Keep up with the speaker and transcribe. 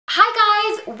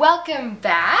welcome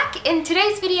back. In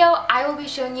today's video, I will be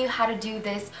showing you how to do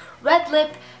this red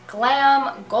lip,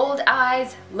 glam, gold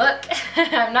eyes look.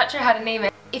 I'm not sure how to name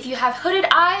it. If you have hooded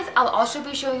eyes, I'll also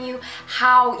be showing you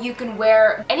how you can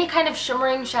wear any kind of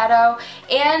shimmering shadow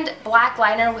and black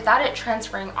liner without it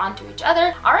transferring onto each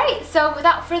other. Alright, so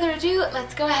without further ado,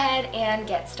 let's go ahead and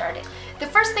get started. The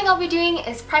first thing I'll be doing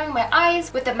is priming my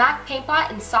eyes with the MAC Paint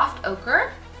Pot in Soft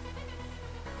Ochre.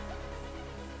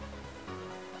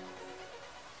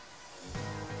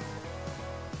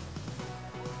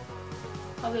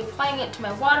 I'll be applying it to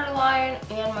my waterline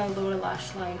and my lower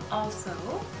lash line also.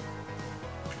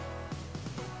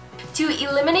 To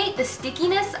eliminate the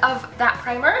stickiness of that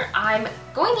primer, I'm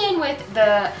going in with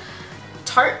the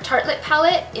Tartlette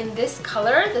palette in this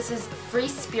color. This is Free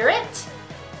Spirit,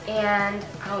 and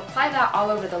I'll apply that all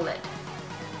over the lid.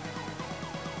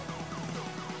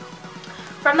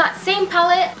 From that same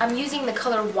palette, I'm using the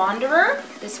color Wanderer,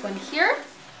 this one here.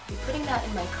 I'll be putting that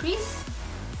in my crease.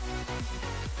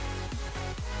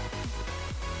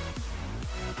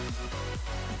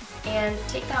 And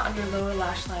take that on your lower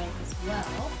lash line as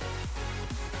well.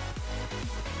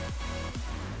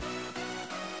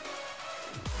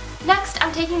 Next,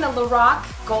 I'm taking the Lorac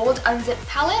Gold Unzipped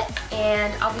palette,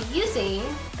 and I'll be using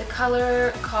the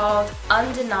color called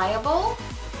Undeniable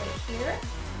right here.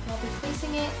 And I'll be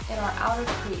placing it in our outer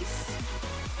crease.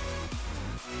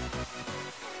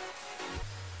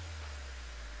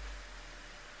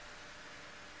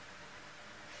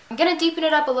 I'm going to deepen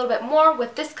it up a little bit more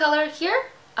with this color here.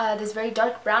 This very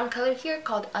dark brown color here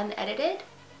called Unedited.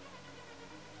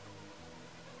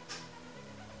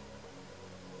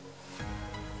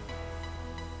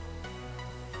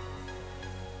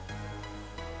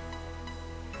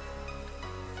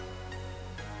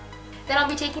 Then I'll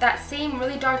be taking that same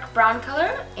really dark brown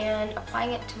color and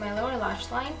applying it to my lower lash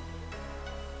line.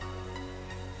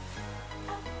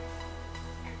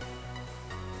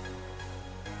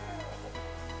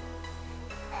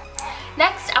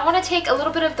 Next, I want to take a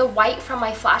little bit of the white from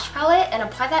my Flash palette and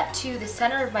apply that to the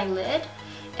center of my lid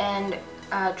and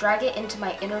drag it into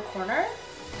my inner corner.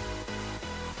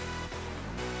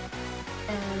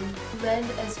 And blend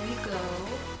as we go.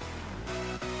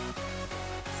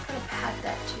 Just kind of pat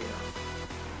that too.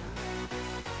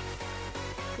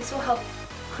 This will help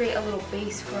create a little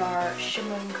base for our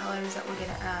shimmering colors that we're going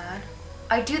to add.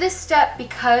 I do this step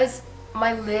because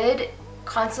my lid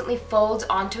constantly folds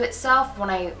onto itself when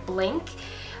I blink.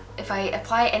 If I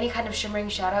apply any kind of shimmering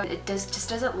shadow, it just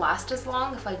doesn't last as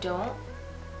long if I don't.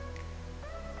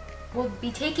 We'll be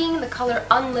taking the color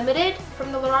Unlimited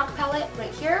from the Lorac palette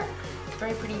right here.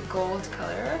 Very pretty gold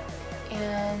color.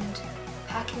 And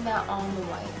packing that on the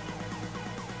white.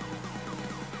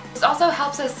 This also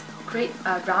helps us create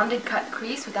a rounded cut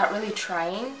crease without really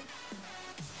trying.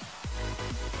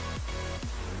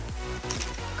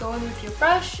 Go in with your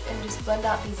brush and just blend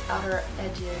out these outer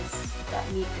edges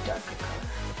that meet the darker color.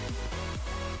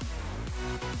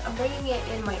 I'm bringing it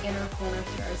in my inner corner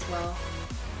here as well.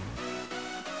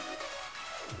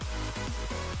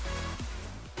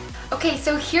 Okay,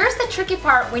 so here's the tricky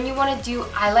part when you want to do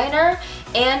eyeliner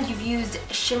and you've used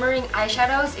shimmering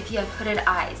eyeshadows if you have hooded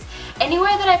eyes.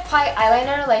 Anywhere that I apply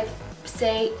eyeliner, like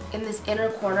say in this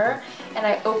inner corner, and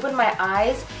I open my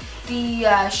eyes,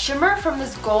 the shimmer from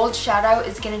this gold shadow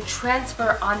is going to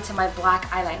transfer onto my black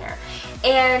eyeliner.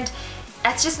 And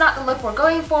that's just not the look we're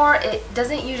going for. It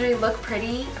doesn't usually look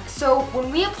pretty. So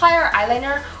when we apply our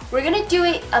eyeliner, we're going to do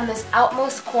it on this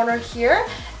outmost corner here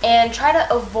and try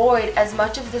to avoid as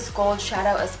much of this gold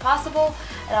shadow as possible.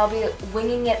 And I'll be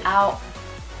winging it out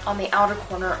on the outer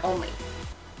corner only.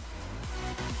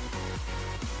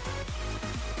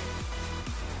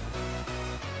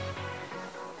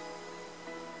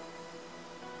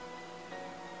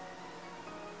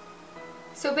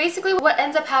 So basically what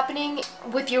ends up happening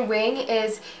with your wing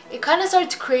is it kind of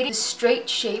starts creating a straight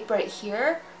shape right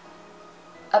here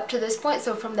up to this point.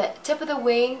 So from the tip of the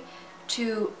wing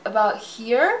to about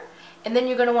here, and then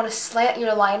you're going to want to slant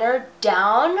your liner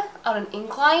down on an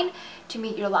incline to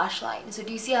meet your lash line. So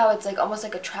do you see how it's like almost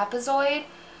like a trapezoid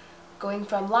going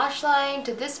from lash line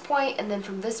to this point and then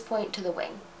from this point to the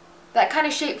wing? That kind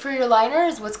of shape for your liner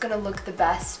is what's going to look the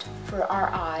best for our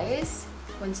eyes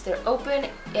once they're open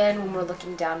and when we're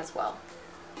looking down as well.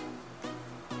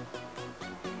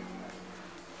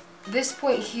 This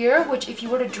point here, which if you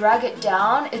were to drag it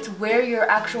down, it's where your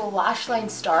actual lash line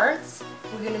starts.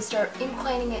 We're going to start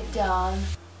inclining it down.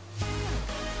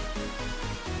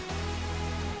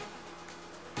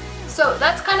 So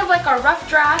that's kind of like our rough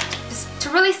draft. Just to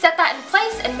really set that in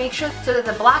place and make sure so that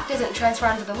the black doesn't transfer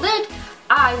onto the lid,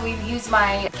 I will use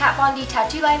my Kat Von D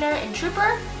tattoo liner in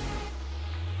Trooper.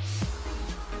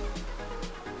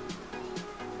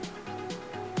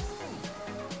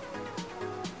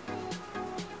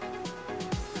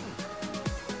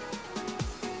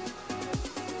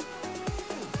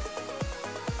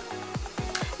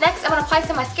 next, I'm going to apply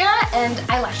some mascara and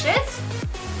eyelashes.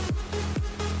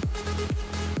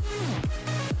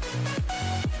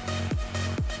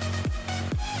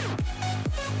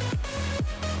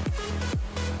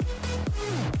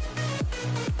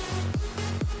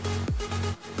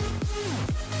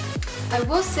 I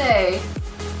will say,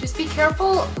 just be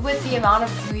careful with the amount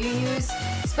of glue you use,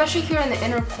 especially here in the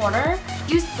inner corner.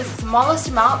 Use the smallest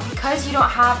amount because you don't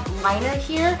have liner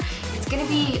here. It's going to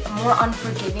be more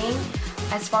unforgiving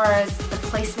as far as the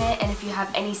placement and if you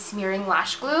have any smearing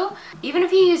lash glue. Even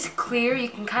if you use clear, you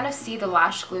can kind of see the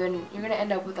lash glue and you're going to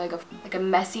end up with like a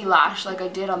messy lash like I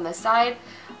did on this side.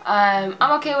 I'm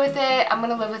okay with it. I'm going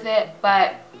to live with it,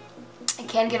 but it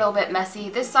can get a little bit messy.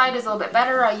 This side is a little bit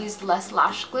better. I used less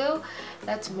lash glue.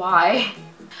 That's why.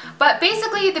 But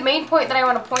basically the main point that I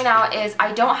want to point out is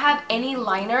I don't have any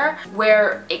liner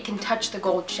where it can touch the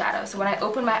gold shadow. So when I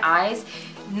open my eyes,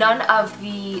 none of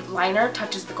the liner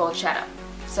touches the gold shadow.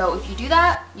 So if you do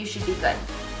that, you should be good.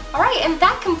 Alright, and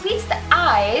that completes the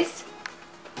eyes.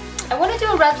 I want to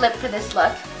do a red lip for this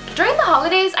look. During the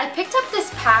holidays, I picked up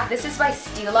this pack. This is by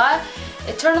Stila.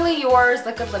 Eternally Yours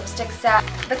liquid lipstick set.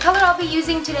 The color I'll be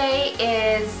using today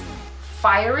is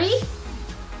Fiery.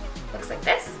 Looks like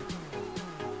this.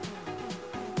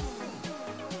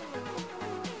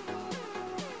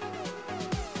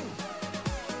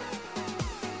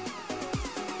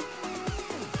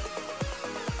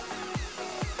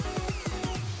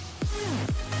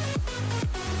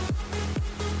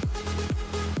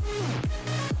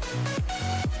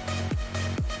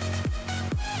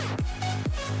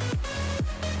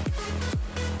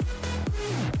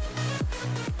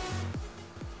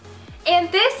 And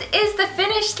this is the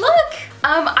finished look!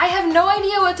 I have no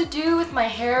idea what to do with my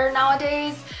hair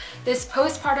nowadays. This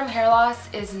postpartum hair loss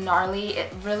is gnarly.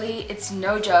 It's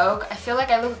no joke. I feel like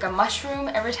I look like a mushroom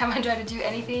every time I try to do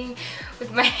anything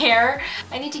with my hair.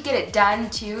 I need to get it done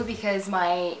too because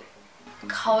my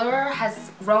color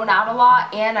has grown out a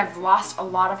lot and I've lost a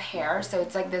lot of hair. So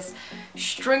it's like this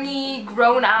stringy,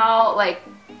 grown out, like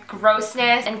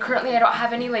grossness, and currently I don't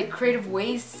have any like creative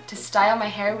ways to style my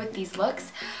hair with these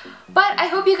looks. But I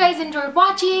hope you guys enjoyed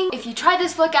watching. If you try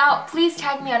this look out, please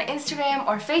tag me on Instagram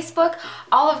or Facebook.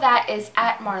 All of that is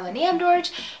at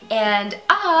MARLANYAMDORJ, and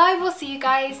I will see you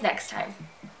guys next time.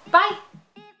 Bye!